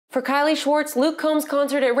For Kylie Schwartz, Luke Combs'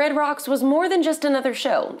 concert at Red Rocks was more than just another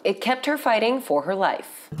show. It kept her fighting for her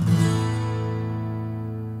life.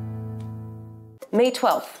 May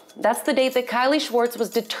 12th. That's the date that Kylie Schwartz was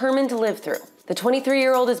determined to live through. The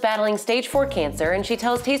 23-year-old is battling stage 4 cancer, and she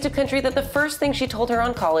tells Taste of Country that the first thing she told her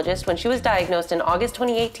oncologist when she was diagnosed in August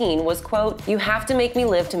 2018 was, quote, "You have to make me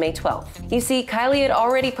live to May 12th. You see, Kylie had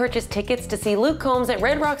already purchased tickets to see Luke Combs at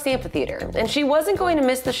Red Rocks Amphitheater, and she wasn't going to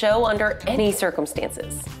miss the show under any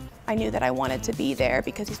circumstances. I knew that I wanted to be there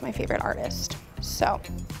because he's my favorite artist. So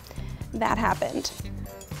that happened.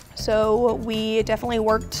 So we definitely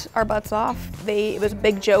worked our butts off. It was a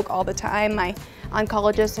big joke all the time. My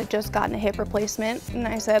oncologist had just gotten a hip replacement, and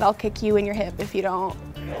I said, I'll kick you in your hip if you don't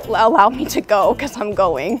allow me to go, because I'm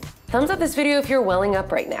going. Thumbs up this video if you're welling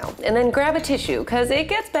up right now, and then grab a tissue, because it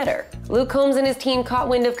gets better. Luke Combs and his team caught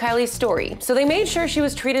wind of Kylie's story, so they made sure she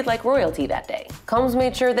was treated like royalty that day. Combs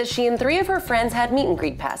made sure that she and 3 of her friends had meet and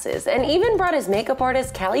greet passes, and even brought his makeup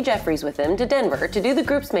artist Cali Jefferies with him to Denver to do the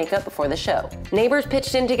group's makeup before the show. Neighbors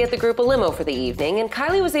pitched in to get the group a limo for the evening, and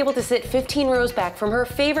Kylie was able to sit 15 rows back from her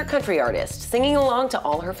favorite country artist, singing along to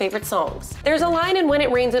all her favorite songs. There's a line in When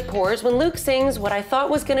It Rains It Pours when Luke sings, "What I thought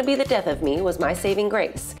was gonna be the death of me was my saving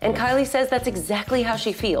grace," and Kylie says that's exactly how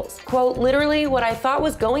she feels. Quote, "Literally, what I thought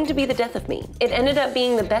was going to be the death of me. It ended up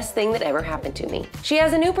being the best thing that ever happened to me." She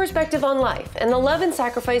has a new perspective on life and the love and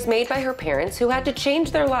sacrifice made by her parents who had to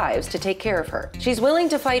change their lives to take care of her. She's willing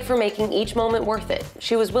to fight for making each moment worth it.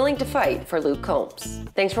 She was willing to fight for Luke Combs.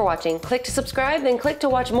 Thanks for watching. Click to subscribe, then click to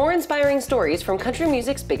watch more inspiring stories from country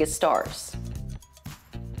music's biggest stars.